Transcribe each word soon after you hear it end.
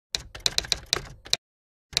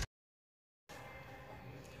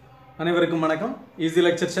அனைவருக்கும் வணக்கம். Easy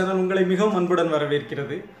lecture channel உங்களை மிகவும் அன்புடன்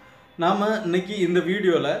வரவேற்கிறது. நாம் இன்னைக்கு இந்த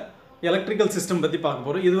வீடியோவில் எலக்ட்ரிக்கல் சிஸ்டம் பற்றி பார்க்க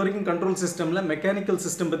போகிறோம். இது வரைக்கும் கண்ட்ரோல் சிஸ்டமில் மெக்கானிக்கல்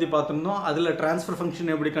சிஸ்டம் பற்றி பார்த்துருந்தோம். அதில் ட்ரான்ஸ்ஃபர்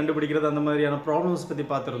ஃபங்க்ஷன் எப்படி கண்டுபிடிக்கிறது அந்த மாதிரியான ப்ராப்ளம்ஸ் பற்றி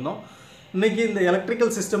பார்த்துருந்தோம். இன்றைக்கி இந்த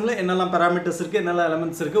எலக்ட்ரிக்கல் சிஸ்டமில் என்னெல்லாம் பேராமீட்டர்ஸ் இருக்குது, என்னெல்லாம்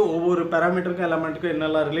எலமெண்ட்ஸ் இருக்குது, ஒவ்வொரு பேராமீட்டருக்கும் எலமெண்ட்டுக்கும்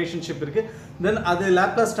என்னெல்லாம் ரிலேஷன்ஷிப் இருக்குது, தென் அது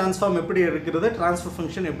லேப்லாஸ் ட்ரான்ஸ்ஃபார்ம் எப்படி இருக்கிறது, ட்ரான்ஸ்ஃபர்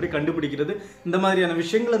ஃபங்க்ஷன் எப்படி கண்டுபிடிக்கிறது, இந்த மாதிரியான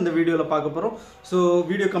விஷயங்கள் இந்த வீடியோவில் பார்க்க போகிறோம். ஸோ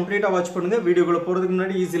வீடியோ கம்ப்ளீட்டாக வாட்ச் பண்ணுங்கள். வீடியோக்குள்ளே போகிறதுக்கு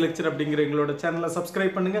முன்னாடி ஈஸி லெக்சர் அப்படிங்கிற எங்களோட சேனலை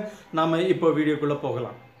சப்ஸ்கிரைப் பண்ணுங்கள். நாம் இப்போ வீடியோக்குள்ளே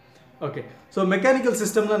போகலாம். ஓகே, ஸோ மெக்கானிக்கல்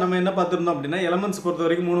சிஸ்டமில் நம்ம என்ன பார்த்துருந்தோம் அப்படின்னா, எலமெண்ட்ஸ் பொறுத்த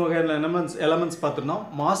வரைக்கும் 3 வகையான எலமெண்ட்ஸ் பார்த்துருந்தோம்.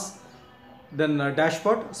 மாஸ், தென்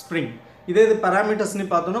டேஷ்பாட், ஸ்ப்ரிங். இதே இது பேராமீட்டர்ஸ்னு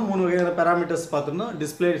பார்த்தோம்னா 3 வகையான பேராமீட்டர்ஸ் பார்த்துருந்தோம்.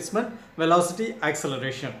 Displacement, velocity,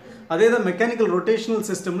 acceleration. அதே தான் மெக்கானிக்கல் ரொட்டேஷனல்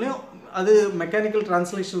சிஸ்டம்லேயும் அது மெக்கானிக்கல்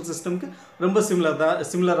டிரான்ஸ்லேஷனல் சிஸ்டம்க்கு ரொம்ப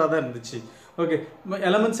சிமிலராக தான் இருந்துச்சு. ஓகே,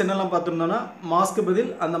 எலமெண்ட்ஸ் என்னெல்லாம் பார்த்துருந்தோம்னா, மாஸ்க்கு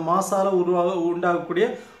பதில் அந்த மாஸால் உண்டாகக்கூடிய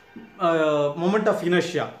moment of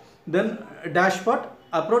inertia, then dashpot,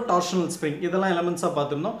 அப்புறம் டார்ஷனல் ஸ்ப்ரிங், இதெல்லாம் எலமெண்ட்ஸாக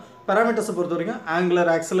பார்த்துருந்தோம். பேராமீட்டர்ஸை பொறுத்த வரைக்கும் angular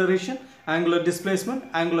acceleration, angular displacement,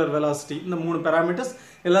 angular velocity, இந்த 3 பேராமீட்டர்ஸ்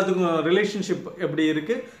எல்லாத்துக்கும் ரிலேஷன்ஷிப் எப்படி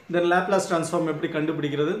இருக்குது, தென் லேப்லாஸ் ட்ரான்ஸ்ஃபார்ம் எப்படி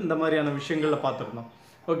கண்டுபிடிக்கிறது, இந்த மாதிரியான விஷயங்களில் பார்த்துருந்தோம்.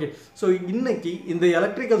 ஓகே, ஸோ இன்னைக்கு இந்த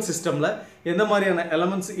எலக்ட்ரிக்கல் சிஸ்டமில் எந்த மாதிரியான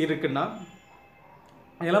எலமெண்ட்ஸ் இருக்குன்னா,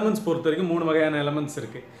 எலமெண்ட்ஸ் பொறுத்த வரைக்கும் 3 வகையான எலமெண்ட்ஸ்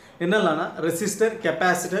இருக்குது. என்னெல்லாம்னா ரெசிஸ்டர்,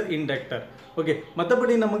 கெப்பாசிட்டர், இண்டக்டர். ஓகே,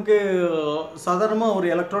 மற்றபடி நமக்கு சாதாரணமாக ஒரு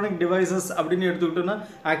எலக்ட்ரானிக் டிவைசஸ் அப்படின்னு எடுத்துக்கிட்டோன்னா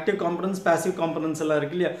ஆக்டிவ் காம்பனன்ட்ஸ், பேசிவ் காம்பனன்ட்ஸ் எல்லாம்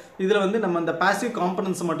இருக்கு இல்லையா. இதில் வந்து நம்ம இந்த பேசிவ்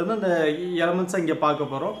காம்பனன்ட்ஸ் மட்டும்தான் இந்த எலமெண்ட்ஸை இங்கே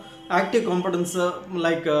பார்க்க போகிறோம். Active components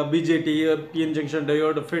like BJT, PN junction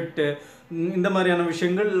diode, fit, இந்த மாதிரியான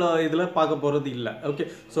விஷயங்கள் இதில் பார்க்க போகிறது இல்லை. ஓகே,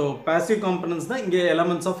 ஸோ பேசிவ் காம்பனன்ட்ஸ் தான் இங்கே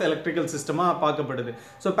எலமெண்ட்ஸ் ஆஃப் எலக்ட்ரிக்கல் சிஸ்டமாக பார்க்கப்படுது.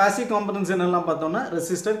 ஸோ பேசிவ் காம்பனன்ட்ஸ் என்னெல்லாம் பார்த்தோம்னா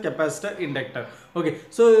resistor, capacitor, inductor. Okay,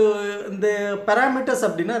 so இந்த பேராமீட்டர்ஸ்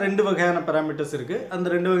அப்படின்னா 2 வகையான பேராமீட்டர்ஸ் இருக்குது. அந்த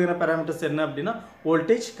 2 வகையான பேராமீட்டர்ஸ் என்ன அப்படின்னா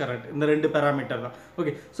வோல்டேஜ், கரண்ட், இந்த 2 பேராமீட்டர் தான்.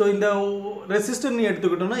 ஓகே, ஸோ இந்த ரெசிஸ்டர்னு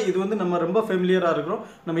எடுத்துக்கிட்டோம்னா இது வந்து நம்ம ரொம்ப ஃபெமிலியராக இருக்கிறோம்.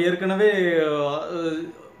 நம்ம ஏற்கனவே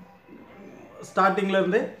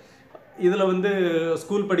ஸ்டார்டிங்லேருந்தே இதில் வந்து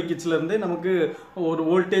ஸ்கூல் படிக்கச்சிலேருந்தே நமக்கு ஒரு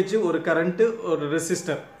வோல்டேஜ், ஒரு கரண்ட்டு, ஒரு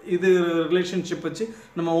ரெசிஸ்டர், இது ரிலேஷன்ஷிப் வச்சு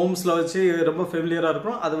நம்ம ஓம்ஸில் வச்சு ரொம்ப ஃபெமிலியராக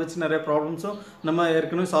இருக்கிறோம். அதை வச்சு நிறைய ப்ராப்ளம்ஸும் நம்ம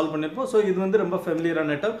ஏற்கனவே சால்வ் பண்ணியிருப்போம். ஸோ இது வந்து ரொம்ப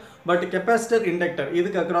ஃபெமிலியரான டேர்ம். பட் கெப்பாசிட்டர், இண்டக்டர்,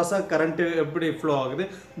 இதுக்கு அக்ராஸாக கரண்ட்டு எப்படி ஃப்ளோ ஆகுது,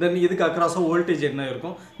 தென் இதுக்கு அக்ராஸாக வோல்டேஜ் என்ன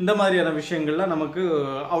இருக்கும், இந்த மாதிரியான விஷயங்கள்லாம் நமக்கு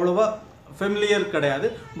அவ்வளோவா ஃபெமிலியர் கிடையாது.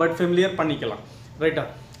 பட் ஃபெமிலியர் பண்ணிக்கலாம். ரைட்டா?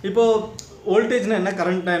 இப்போது வோல்டேஜ்னா என்ன,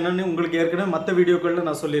 கரண்ட்னா என்னன்னு உங்களுக்கு ஏற்கனவே மற்ற வீடியோக்களில்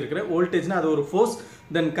நான் சொல்லியிருக்கிறேன். வோல்டேஜ்னா அது ஒரு force,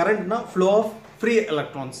 then கரண்ட்னா flow of free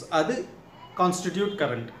electrons, அது கான்ஸ்டிடியூட்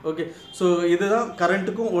கரண்ட். ஓகே, ஸோ இதுதான்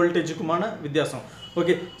கரண்ட்டுக்கும் வோல்டேஜுக்குமான வித்தியாசம்.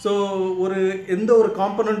 ஓகே, ஸோ எந்த ஒரு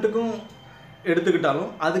காம்பனண்ட்டுக்கும்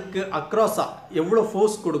எடுத்துக்கிட்டாலும் அதுக்கு அக்ராஸாக எவ்வளோ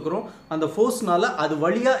ஃபோர்ஸ் கொடுக்குறோம், அந்த ஃபோர்ஸ்னால அது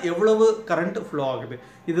வழியாக எவ்வளவு கரண்ட் ஃப்ளோ ஆகுது,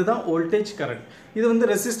 இதுதான் வோல்டேஜ், கரண்ட். இது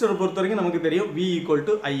வந்து ரெசிஸ்டரை பொறுத்த வரைக்கும் நமக்கு தெரியும் V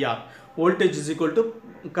 = IR. Voltage is equal to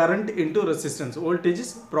current into resistance. Voltage is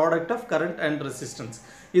product of current and resistance.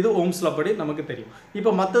 இது ஓம்ஸ் லா படி நமக்கு தெரியும்.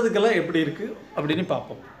 இப்போ மற்றதுக்கெல்லாம் எப்படி இருக்குது அப்படின்னு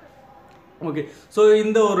பார்ப்போம். ஓகே, ஸோ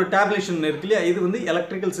இந்த ஒரு டேப்லேஷன் இருக்கு இல்லையா, இது வந்து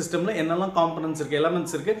எலக்ட்ரிக்கல் சிஸ்டமில் என்னெல்லாம் காம்பனன்ட்ஸ் இருக்குது,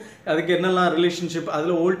 எலமெண்ட்ஸ் இருக்குது, அதுக்கு என்னெல்லாம் ரிலேஷன்ஷிப்,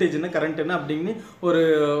 அதில் வோல்டேஜ் என்ன, கரண்ட் என்ன அப்படின்னு ஒரு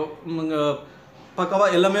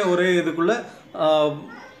பக்காவாக எல்லாமே ஒரே இதுக்குள்ளே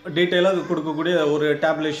டீட்டெயிலாக கொடுக்கக்கூடிய ஒரு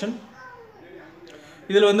டேப்லேஷன்.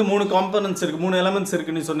 இதில் வந்து 3 காம்பனன்ட்ஸ் இருக்குது, 3 எலமெண்ட்ஸ்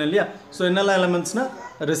இருக்குன்னு சொன்னேன் இல்லையா. ஸோ என்னெல்லாம் எலமெண்ட்ஸ்னால்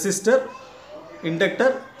resistor,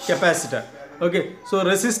 inductor, capacitor. Okay, so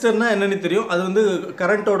ரெசிஸ்டர்னால் என்னென்னு தெரியும், அது வந்து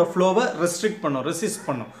கரண்ட்டோட ஃப்ளோவை ரெஸ்ட்ரிக்ட் பண்ணும், ரெசிஸ்ட்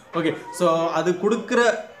பண்ணும். ஓகே, ஸோ அது கொடுக்குற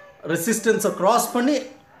ரெசிஸ்டன்ஸை க்ராஸ் பண்ணி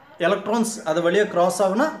எலக்ட்ரான்ஸ் அது வழியாக க்ராஸ்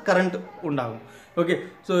ஆகுனா கரண்ட் உண்டாகும். ஓகே,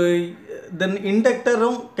 ஸோ தென்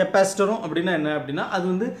இண்டக்டரும் கெப்பாசிட்டரும் அப்படின்னா என்ன அப்படின்னா, அது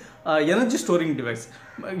வந்து எனர்ஜி ஸ்டோரிங் டிவைஸ்.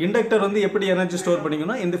 இண்டக்டர் வந்து எப்படி எனர்ஜி ஸ்டோர்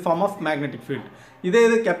பண்ணிக்கணும், இந்த ஃபார்ம் ஆஃப் மேக்னெட்டிக் ஃபீல்ட். இது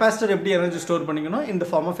கெப்பாசிட்டர் எப்படி எனர்ஜி ஸ்டோர் பண்ணிக்கணும், இந்த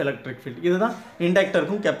ஃபார்ம் ஆஃப் எலக்ட்ரிக் ஃபீல்ட். இதுதான்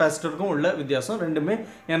இண்டக்டருக்கும் கெப்பாசிட்டருக்கும் உள்ள வித்தியாசம். ரெண்டுமே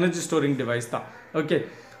எனர்ஜி ஸ்டோரிங் டிவைஸ் தான். Okay,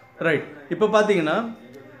 right. இப்போ பார்த்தீங்கன்னா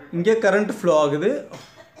இங்கே கரண்ட் ஃப்ளோ ஆகுது,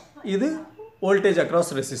 இது வோல்டேஜ்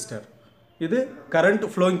அக்ராஸ் ரெசிஸ்டர். இது current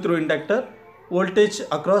flowing through inductor, voltage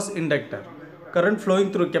across inductor. current flowing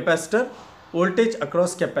through capacitor, voltage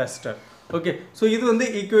across capacitor. Okay, so இது வந்து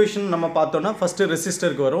ஈக்குவேஷன் நம்ம பார்த்தோன்னா ஃபஸ்ட்டு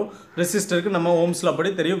ரெசிஸ்டருக்கு வரும். ரெசிஸ்டருக்கு நம்ம ஓம்ஸ் லா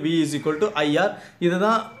படி தெரியும் V = IR.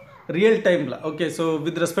 இதுதான் ரியல் டைமில். Okay, so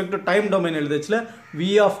with respect to time domain எழுதுச்சுல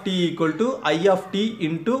V(t) = I(t)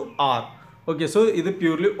 × R. Okay, so இது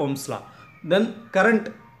பியூர்லி ஓம்ஸ் லா. தென் current,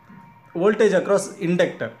 voltage across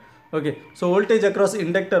inductor. Okay, so voltage across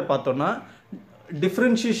inductor பார்த்தோன்னா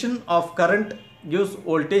differentiation of current gives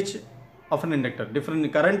voltage of an inductor. Different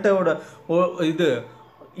current இது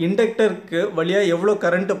இண்டக்டருக்கு வழியாக எவ்வளோ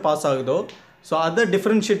current pass ஆகுதோ so அதை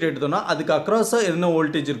differentiate எடுத்தோம்னா அதுக்கு அக்ராஸாக என்ன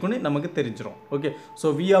வோல்டேஜ் இருக்குன்னு நமக்கு தெரிஞ்சிடும். Okay, so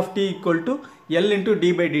V of t equal to L into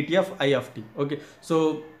D by DD of I of D. Okay, so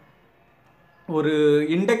ஒரு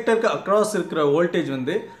இண்டக்டருக்கு அக்ராஸ் இருக்கிற வோல்டேஜ்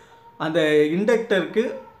வந்து அந்த இண்டக்டருக்கு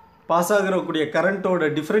பாஸ் ஆகக்கூடிய கரண்ட்டோட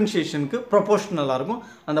டிஃப்ரென்ஷியேஷனுக்கு ப்ரொபோஷனலாக இருக்கும்.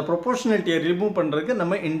 அந்த ப்ரொபோஷனலிட்டியை ரிமூவ் பண்ணுறதுக்கு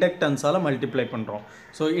நம்ம இண்டக்டன்ஸால் மல்டிப்ளை பண்ணுறோம்.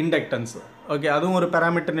 ஸோ இண்டக்டன்ஸ், ஓகே, அதுவும் ஒரு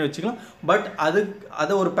பேராமீட்டர்னு வச்சுக்கலாம். பட்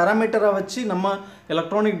அதை ஒரு பேராமீட்டராக வச்சு நம்ம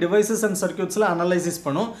எலக்ட்ரானிக் டிவைசஸ் அண்ட் சர்க்யூட்ஸில் அனலைசிஸ்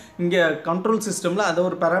பண்ணோம். இங்கே கண்ட்ரோல் சிஸ்டமில் அதை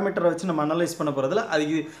ஒரு பேராமீட்டரை வச்சு நம்ம அனலைஸ் பண்ண போகிறதில்ல.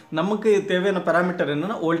 அது நமக்கு தேவையான பேராமீட்டர்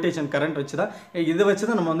என்னென்னா வோல்டேஜ் அண்ட் கரண்ட் வச்சு தான், இதை வச்சு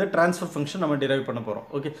தான் நம்ம வந்து ட்ரான்ஸ்ஃபர் ஃபங்க்ஷன் நம்ம டிரைவ் பண்ண போகிறோம்.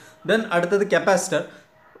 ஓகே, தென் அடுத்தது கெப்பாசிட்டர்.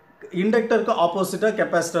 இண்டக்டருக்கு ஆப்போசிட்டாக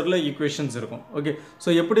கெப்பாசிட்டரில் ஈக்குவேஷன்ஸ் இருக்கும். ஓகே, ஸோ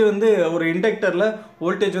எப்படி வந்து ஒரு இண்டக்டரில்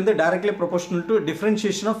வோல்டேஜ் வந்து directly proportional to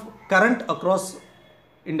differentiation of current across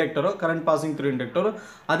இண்டக்டரோ, current passing through இண்டக்டரோ,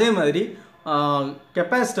 அதே மாதிரி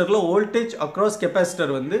கெப்பாசிட்டரில் வோல்டேஜ் அக்ராஸ்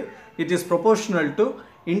கெப்பாசிட்டர் வந்து it is proportional to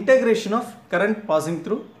integration of current passing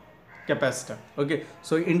through capacitor. Okay,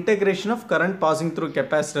 so integration of current passing through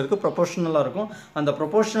கெப்பாசிட்டருக்கு ப்ரொபோஷனலாக இருக்கும். அந்த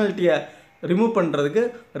ப்ரொபோஷனலிட்டியை remove பண்ணுறதுக்கு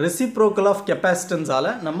reciprocal of கெப்பாசிட்டன்ஸால்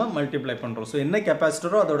நம்ம multiply பண்ணுறோம். So என்ன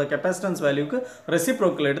கெப்பாசிட்டரோ அதோட கெப்பாசிட்டன்ஸ் வேல்யூக்கு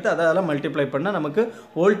ரெசிப்ரோக்கல் எடுத்து அதால் மல்டிப்ளை பண்ணால் நமக்கு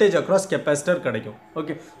வோல்டேஜ் அக்ராஸ் கெப்பாசிட்டர் கிடைக்கும்.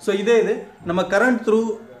 ஓகே, ஸோ இது நம்ம கரண்ட் த்ரூ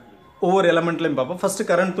ஒவ்வொரு எலமெண்ட்லையும் பார்ப்போம். First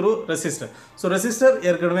current through resistor. So resistor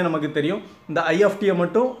ஏற்கனவே நமக்கு தெரியும். இந்த ஐ ஆஃப் டியை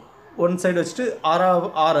மட்டும் ஒன் சைடு வச்சுட்டு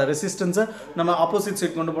ஆர் ரெசிஸ்டன்ஸை நம்ம ஆப்போசிட்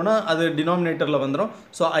சைட் கொண்டு போனால் அது டினாமினேட்டரில் வந்துடும்.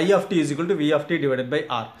 So I of D is equal to V off D divided by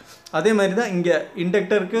R. அதே மாதிரி தான் இங்கே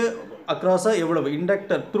இண்டக்டருக்கு அக்ராஸாக எவ்வளவு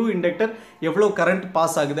இண்டக்டர் த்ரூ இண்டக்டர் எவ்வளோ கரண்ட்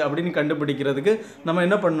பாஸ் ஆகுது அப்படின்னு கண்டுபிடிக்கிறதுக்கு நம்ம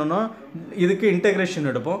என்ன பண்ணணும்னா இதுக்கு இன்டெகிரேஷன்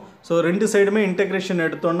எடுப்போம். ஸோ ரெண்டு சைடுமே இன்டெகிரேஷன்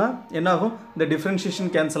எடுத்தோன்னா என்னாகும், இந்த டிஃப்ரென்ஷியேஷன்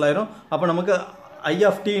கேன்சல் ஆயிரும். அப்போ நமக்கு ஐ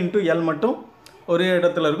ஆஃப் டி இன்ட்டு எல் மட்டும் ஒரே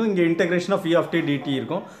இடத்துல இருக்கும். இங்கே integration of V off D DD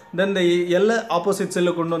இருக்கும். தென் இந்த எல்லை ஆப்போசிட்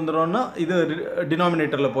செல்லில் கொண்டு வந்துடும்னா இது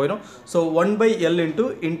டினாமினேட்டரில் போயிடும். So 1/L into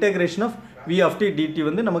integration of V off D DD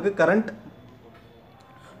வந்து நமக்கு கரண்ட்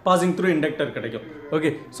பாசிங் த்ரூ இண்டக்டர் கிடைக்கும். ஓகே,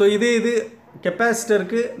 ஸோ இது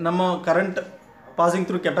கெப்பாசிட்டருக்கு நம்ம கரண்ட் பாசிங்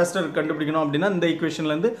த்ரூ கெப்பாசிட்டர் கண்டுபிடிக்கணும் அப்படின்னா இந்த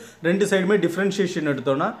ஈக்குவேஷன்லேருந்து ரெண்டு சைடுமே டிஃப்ரென்ஷியேஷன்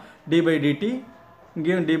எடுத்தோன்னா டி பை டிடி,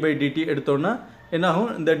 இங்கேயும் டி பை டிடி எடுத்தோன்னா என்னாகும்,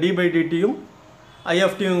 இந்த டி பை டிடியும் ஐ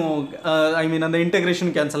ஆஃப் டியும் ஐ மீன் அந்த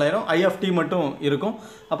இன்டெகிரேஷன் கேன்சல் ஆயிரும். ஐ ஆஃப் டி மட்டும் இருக்கும்.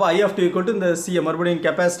 அப்போ ஐ ஆஃப் டி கொண்டு இந்த சியை மறுபடியும்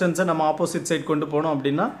கெப்பாசிட்டன்ஸை நம்ம ஆப்போசிட் சைட் கொண்டு போனோம்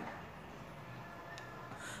அப்படின்னா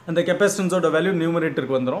அந்த கெப்பாசிட்டன்ஸோட வேல்யூ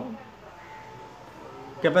நியூமரேட்டருக்கு வந்துடும்.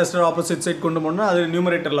 கெப்பாசிட்டர் ஆப்போசிட் சைட் கொண்டு போனால் அது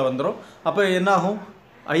நியூமரேட்டரில் வந்துடும். அப்போ என்னாகும்,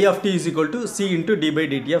 ஐ of D is equal to C into D by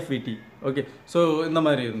DD of விடி. ஓகே, ஸோ இந்த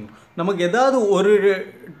மாதிரி இருக்கும். நமக்கு ஏதாவது ஒரு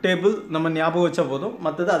டேபிள் நம்ம ஞாபகம் வச்சா போதும்,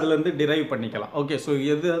 மற்றது அதுலேருந்து டிரைவ் பண்ணிக்கலாம். ஓகே, ஸோ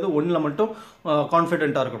எதாவது ஒன்றில் மட்டும்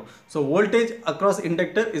கான்ஃபிடென்ட்டாக இருக்கணும். So voltage across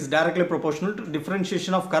inductor is directly proportional to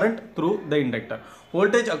differentiation of current through the inductor.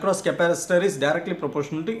 Voltage across capacitor is directly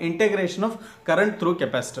proportional to integration of current through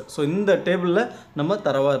capacitor. So இந்த டேபிளில் நம்ம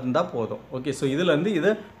தரவாக இருந்தால் போதும். ஓகே, ஸோ இதுலேருந்து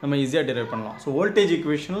இதை நம்ம ஈஸியாக டிரைவ் பண்ணலாம். ஸோ வோல்டேஜ்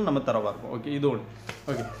ஈக்குவேஷனில் நம்ம தரவாக இருக்கும். ஓகே, இது ஒன்று.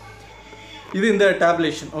 ஓகே, இது இந்த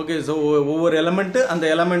டேப்லேஷன். ஓகே, ஸோ ஒவ்வொரு எலமெண்ட்டு அந்த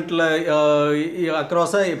எலமெண்ட்டில்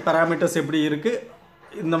அக்ராஸாக பேராமீட்டர்ஸ் எப்படி இருக்குது,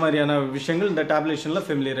 இந்த மாதிரியான விஷயங்கள் இந்த டேப்லேஷனில்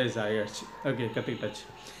ஃபெமிலியரைஸ் ஆகிடுச்சு. ஓகே, கற்றுக்கிட்டாச்சு.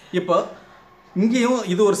 இப்போ இங்கேயும்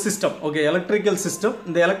இது ஒரு சிஸ்டம். Okay, electrical system.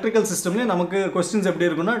 இந்த எலக்ட்ரிக்கல் சிஸ்டம்லேயே நமக்கு கொஸ்டின்ஸ் எப்படி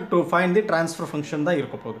இருக்குன்னா to find the transfer function தான்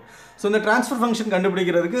இருக்க போகுது. ஸோ இந்த ட்ரான்ஸ்ஃபர் ஃபங்க்ஷன்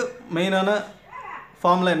கண்டுபிடிக்கிறதுக்கு மெயினான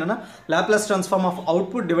ஃபார்முலா என்னென்னா Laplace transform of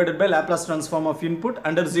output divided by Laplace transform of input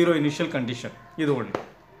under zero initial condition. இது ஒன்று.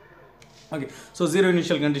 ஓகே, ஸோ ஜீரோ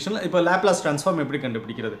இனிஷியல் கண்டிஷனில் இப்போ லேப்லாஸ் ட்ரான்ஸ்ஃபார்ம் எப்படி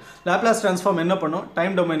கண்டுபிடிக்கிறது? லேப்லாஸ் ட்ரான்ஸ்ஃபார்ம் என்ன பண்ணும்,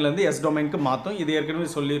 டைம் டொமைன்லேருந்து எஸ் டொமைனுக்கு மாற்றும். இது ஏற்கனவே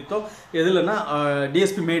சொல்லியிருந்தோம். எதுலன்னா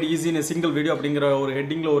டிஎஸ்பி மேட் ஈஸின்னு சிங்கிள் வீடியோ அப்படிங்கிற ஒரு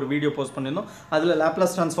ஹெட்டிங்கில் ஒரு வீடியோ போஸ்ட் பண்ணியிருந்தோம். அதில்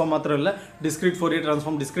லேப்லாஸ் ட்ரான்ஸ்ஃபார்ம் மாத்திரம் இல்லை, discrete Fourier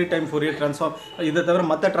transform, discrete time Fourier transform, இதை தவிர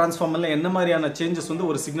மற்ற ட்ரான்ஸ்ஃபார்மில் என்ன மாதிரியான சேஞ்சஸ் வந்து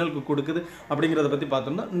ஒரு சிக்னலுக்கு கொடுக்குது அப்படிங்கிறத பற்றி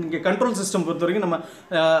பார்த்துருந்தோம். இங்கே கண்ட்ரோல் சிஸ்டம் பொறுத்த வரைக்கும் நம்ம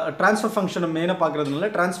ட்ரான்ஸ்ஃபர் ஃபங்க்ஷனை மெயினாக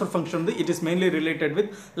பார்க்குறதுனால ட்ரான்ஸ்ஃபர் ஃபங்க்ஷன் வந்து it is mainly related with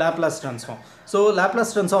Laplace transform. So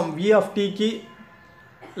Laplace transform V off டிக்கு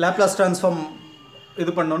லேப்லாஸ் ட்ரான்ஸ்ஃபார்ம்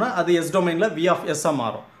இது பண்ணோன்னா அது எஸ் டொமைனில் வி ஆஃப் எஸ்ஸாக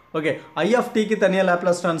மாறும். ஓகே, ஐ ஆஃப் டிக்கு தனியாக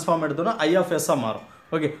லேப்லாஸ் ட்ரான்ஸ்ஃபார்ம் எடுத்தோன்னா ஐ ஆஃப் எஸ்ஸாக மாறும்.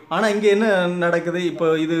 ஓகே, ஆனால் இங்கே என்ன நடக்குது, இப்போ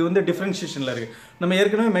இது வந்து டிஃப்ரென்ஷியேஷனில் இருக்குது. நம்ம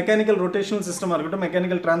ஏற்கனவே மெக்கானிக்கல் ரொட்டேஷனல் சிஸ்டமாக இருக்கட்டும்,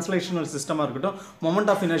 மெக்கானிக்கல் டிரான்ஸ்லேஷனல் சிஸ்டமாக இருக்கட்டும்,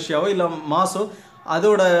 மொமெண்ட் ஆஃப் இனர்ஷியாவோ இல்லை மாஸோ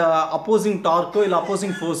அதோட அப்போசிங் டார்க்கோ இல்லை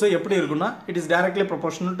அப்போசிங் ஃபோர்ஸோ எப்படி இருக்குன்னா it is directly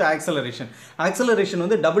proportional to acceleration. Acceleration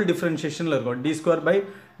வந்து டபுள் டிஃப்ரென்ஷியேஷனில் இருக்கும், d²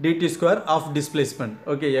 dt square of displacement.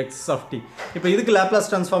 Okay, X of D. இப்போ இதுக்கு லேப்லாஸ்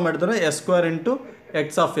ட்ரான்ஸ்ஃபார்ம் எடுத்தோன்னா s² into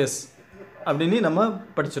X of S அப்படின்னு நம்ம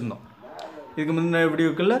படிச்சிருந்தோம். இதுக்கு முன்ன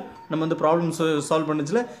வீடியோக்குள்ள நம்ம வந்து problem solve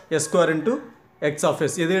பண்ணிச்சுல s² into x of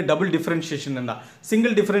s. இது டபுள் டிஃபரன்ஷியேஷன் இருந்தா.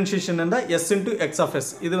 சிங்கிள் டிஃபரன்ஷியேஷன் இருந்தா s into x of s.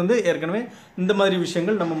 இது வந்து ஏற்கனவே இந்த மாதிரி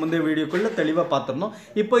விஷயங்கள் நம்ம முந்தைய வீடியோக்குள்ள தெளிவா பார்த்திருந்தோம்.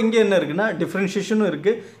 இப்போ இங்க என்ன இருக்குன்னா டிஃபரன்ஷியேஷனும்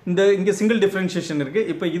இருக்கு. இங்க சிங்கிள் டிஃபரன்ஷியேஷன் இருக்கு.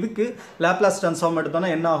 இப்போ இதுக்கு லாப்லாஸ் ட்ரான்ஸ்ஃபார்ம்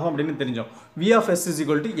எடுத்தோம்னா என்ன ஆகும் அப்படினு தெரிஞ்சோம். v of s is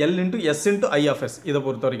equal to l into s into i of s. இத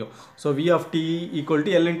பொறுத்த வரைக்கும். So v of t equal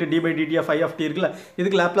to l into d by dt of i of t இருக்குல.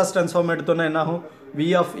 இதுக்கு லாப்லாஸ் ட்ரான்ஸ்ஃபார்ம் எடுத்தோம்னா என்ன ஆகும்? v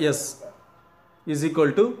of s is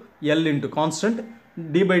equal to l into constant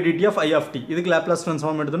d by dt of i of t. இதுக்கு Laplace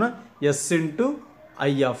transform எடுத்தோம்னா s into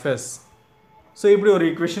i of s. So இப்படி ஒரு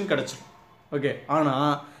equation கிடைச்சிடும். ஓகே,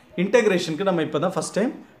 ஆனால் இன்டெகிரேஷனுக்கு நம்ம இப்போ தான் ஃபஸ்ட்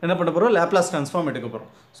டைம் என்ன பண்ண போகிறோம்? லாப்லாஸ் ட்ரான்ஸ்ஃபார்ம் எடுக்க போகிறோம்.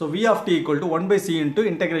 So v of t equal to 1 by c into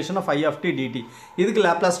integration of i of t dt. இதுக்கு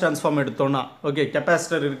லாப்லாஸ் ட்ரான்ஸ்ஃபார்ம் எடுத்தோம்னா ஓகே,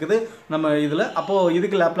 கெப்பாசிட்டர் இருக்குது நம்ம இதில். அப்போது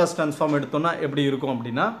இதுக்கு லாப்லாஸ் ட்ரான்ஸ்ஃபார்ம் எடுத்தோம்னா எப்படி இருக்கும்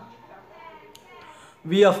அப்படின்னா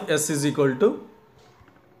v of s is equal to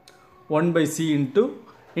 1 by c into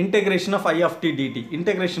integration of i of t dt.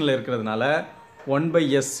 இன்டெகிரேஷனில் இருக்கிறதுனால 1 by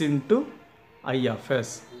s into i of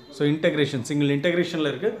s. So integration single இன்டெகிரேஷனில்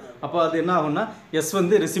இருக்குது. அப்போ அது என்ன ஆகும்னா எஸ்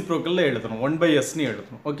வந்து ரெசிப்ரோக்கலில் எழுதணும், 1 by sன்னு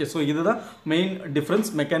எழுதணும். ஓகே, ஸோ இதுதான் மெயின் டிஃப்ரென்ஸ்.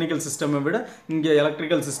 மெக்கானிக்கல் சிஸ்டமை விட இங்கே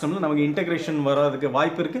எலக்ட்ரிக்கல் சிஸ்டமில் நமக்கு இன்டெகிரேஷன் வராதுக்கு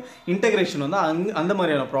வாய்ப்பு இருக்குது. இன்டெகிரேஷன் வந்து அந்த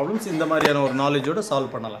மாதிரியான ப்ராப்ளம்ஸ் இந்த மாதிரியான ஒரு நாலேஜோடு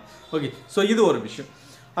சால்வ் பண்ணலாம். ஓகே, ஸோ இது ஒரு விஷயம்.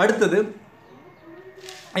 அடுத்தது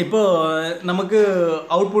இப்போ நமக்கு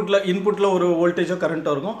அவுட்புட்டில் இன்புட்டில் ஒரு வோல்டேஜோ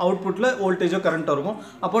கரண்ட்டோ இருக்கும், அவுட்புட்டில் வோல்டேஜோ கரண்ட்டோ இருக்கும்.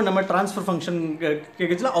 அப்போ நம்ம transfer function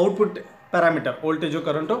கேட்கச்சில் output parameter வோல்டேஜோ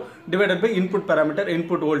கரண்ட்டோ divided by input parameter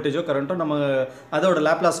input வோல்டேஜோ கரண்ட்டோ நம்ம அதோட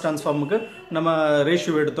லாப்லாஸ் ட்ரான்ஸ்ஃபார்முக்கு நம்ம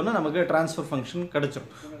ரேஷியோ எடுத்தோன்னா நமக்கு ட்ரான்ஸ்ஃபர் ஃபங்க்ஷன் கிடச்சிரும்.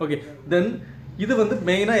 ஓகே, தென் இது வந்து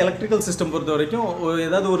மெயினாக எலக்ட்ரிக்கல் சிஸ்டம் பொறுத்த வரைக்கும்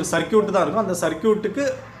ஏதாவது ஒரு சர்க்யூட் தான் இருக்கும். அந்த சர்க்யூட்டுக்கு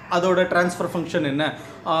அதோட ட்ரான்ஸ்ஃபர் ஃபங்க்ஷன் என்ன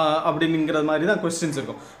அப்படிங்கிற மாதிரி தான் கொஸ்டின்ஸ்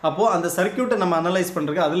இருக்கும். அப்போது அந்த சர்க்யூட்டை நம்ம அனலைஸ்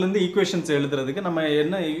பண்ணுறதுக்கு அதுலேருந்து ஈக்குவேஷன்ஸ் எழுதுறதுக்கு நம்ம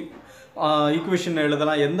என்ன ஈக்குவேஷன்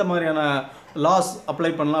எழுதலாம், எந்த மாதிரியான லாஸ்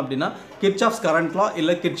அப்ளை பண்ணலாம் அப்படின்னா கிர்ச்சாஃப்ஸ் கரண்ட் லா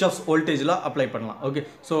இல்லை கிர்ச்சாஃப்ஸ் வோல்டேஜ் லா அப்ளை பண்ணலாம். ஓகே,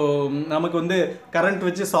 ஸோ நமக்கு வந்து கரண்ட்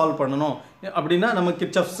வச்சு சால்வ் பண்ணணும் அப்படின்னா நம்ம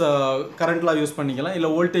கிர்ச்சாஃப்ஸ் கரண்ட் லா யூஸ் பண்ணிக்கலாம். இல்லை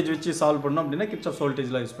வோல்டேஜ் வச்சு சால்வ் பண்ணணும் அப்படின்னா கிர்ச்சாஃப்ஸ்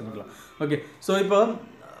வோல்டேஜ் லா யூஸ் பண்ணிக்கலாம். ஓகே, ஸோ இப்போ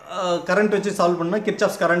கரண்ட் வச்சு சால்வ் பண்ணால்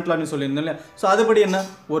கிர்ச்சாஃப்ஸ் கரண்ட் லான்னு சொல்லியிருந்தோம் இல்லையா. ஸோ அதுபடி என்ன,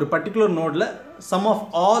 ஒரு particular நோடில் some of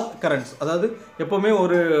all currents, அதாவது எப்போவுமே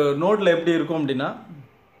ஒரு நோடில் எப்படி இருக்கும் அப்படின்னா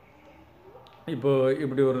இப்போது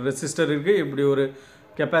இப்படி ஒரு ரெசிஸ்டர் இருக்குது, இப்படி ஒரு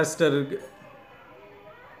கெப்பாசிட்டர் இருக்குது,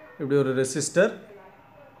 இப்படி ஒரு ரெசிஸ்டர்,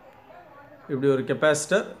 இப்படி ஒரு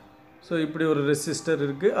கெப்பாசிட்டர், ஸோ இப்படி ஒரு ரெசிஸ்டர்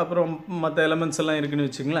இருக்குது, அப்புறம் மற்ற எலமெண்ட்ஸ் எல்லாம் இருக்குதுன்னு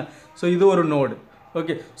வச்சுங்களேன். ஸோ இது ஒரு நோடு.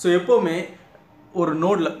 ஓகே, ஸோ எப்போவுமே ஒரு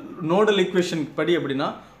நோடல் ஈக்குவேஷன் படி எப்படின்னா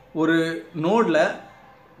ஒரு நோடில்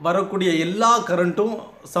வரக்கூடிய எல்லா கரண்ட்டும்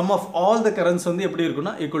some of all the currents வந்து எப்படி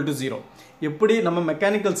இருக்குன்னா ஈக்குவல் டு 0. எப்படி நம்ம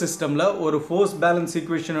மெக்கானிக்கல் சிஸ்டமில் ஒரு ஃபோர்ஸ் பேலன்ஸ்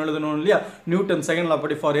ஈக்குவேஷன் எழுதணும் இல்லையா, நியூட்டன் செகண்ட் லா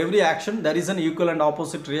படி for every action there is an equal and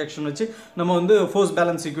opposite reaction வச்சு நம்ம வந்து ஃபோர்ஸ்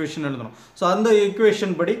பேலன்ஸ் ஈக்குவேஷன் எழுதணும். ஸோ அந்த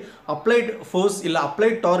ஈக்குவேஷன் படி அப்ளைட் ஃபோர்ஸ் இல்லை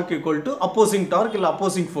applied dark equal to opposing dark இல்லை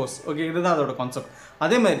அப்போசிங் ஃபோர்ஸ். ஓகே, இதுதான் அதோட கான்செப்ட்.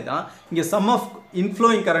 அதே மாதிரி தான் இங்கே some of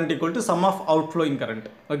இன்ஃப்ளோயிங் current equal to some of அவுட்ஃப்ளோயிங் current.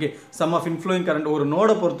 Okay, some of இன்ஃப்ளோயிங் current ஒரு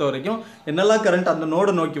நோடை பொறுத்த வரைக்கும் என்னெல்லாம் கரண்ட் அந்த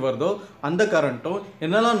நோடை நோக்கி வருதோ அந்த கரண்ட்டும்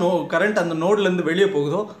என்னெல்லாம் கரண்ட் அந்த நோட்லேருந்து வெளியே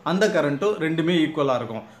போகுதோ அந்த கரண்ட்டும் ரெண்டுமே ஈக்குவலாக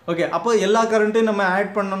இருக்கும். ஓகே, அப்போ எல்லா கரண்ட்டையும் நம்ம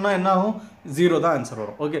ஆட் பண்ணோம்னா என்ன ஆகும்? 0 தான் ஆன்சர்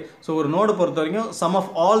வரும். ஓகே, ஸோ ஒரு நோடை பொறுத்த வரைக்கும் some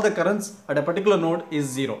of all the currents at a particular note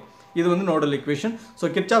is 0. இது வந்து nodal equation. So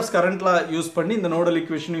Kirchhoff's current law use பண்ணி இந்த நோடல்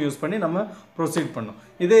ஈக்குவேஷனும் யூஸ் பண்ணி நம்ம ப்ரொசீட் பண்ணோம்.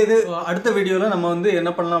 இது அடுத்த வீடியோவில் நம்ம வந்து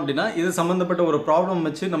என்ன பண்ணலாம் அப்படின்னா இது சம்மந்தப்பட்ட ஒரு ப்ராப்ளம்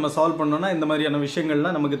வச்சு நம்ம சால்வ் பண்ணோன்னா இந்த மாதிரியான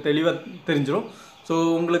விஷயங்கள்லாம் நமக்கு தெளிவாக தெரிஞ்சிடும். ஸோ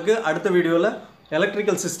உங்களுக்கு அடுத்த வீடியோவில்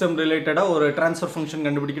எலக்ட்ரிக்கல் சிஸ்டம் ரிலேட்டடாக ஒரு ட்ரான்ஸ்ஃபர் ஃபங்க்ஷன்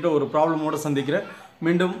கண்டுபிடிக்கிட்ட ஒரு ப்ராப்ளமோடு சந்திக்கிறேன்.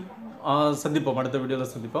 மீண்டும் சந்திப்போம், அடுத்த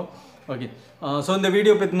வீடியோவில் சந்திப்போம். ஓகே, ஸோ இந்த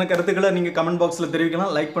வீடியோ பற்றின கருத்துக்களை நீங்கள் கமெண்ட் பாக்ஸில்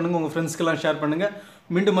தெரிவிக்கலாம், லைக் பண்ணுங்கள், உங்கள் ஃப்ரெண்ட்ஸ்க்கெல்லாம் ஷேர் பண்ணுங்கள்.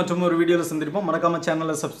 மீண்டும் மற்றும் ஒரு வீடியோவில் சந்திப்போம். மறக்காமல்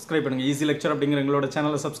சேனலை சப்ஸ்கிரைப் பண்ணுங்கள். ஈஸி லெக்சர் அப்படிங்கிற எங்களோட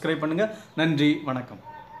சேனலை சப்ஸ்கிரைப் பண்ணுங்கள். நன்றி, வணக்கம்.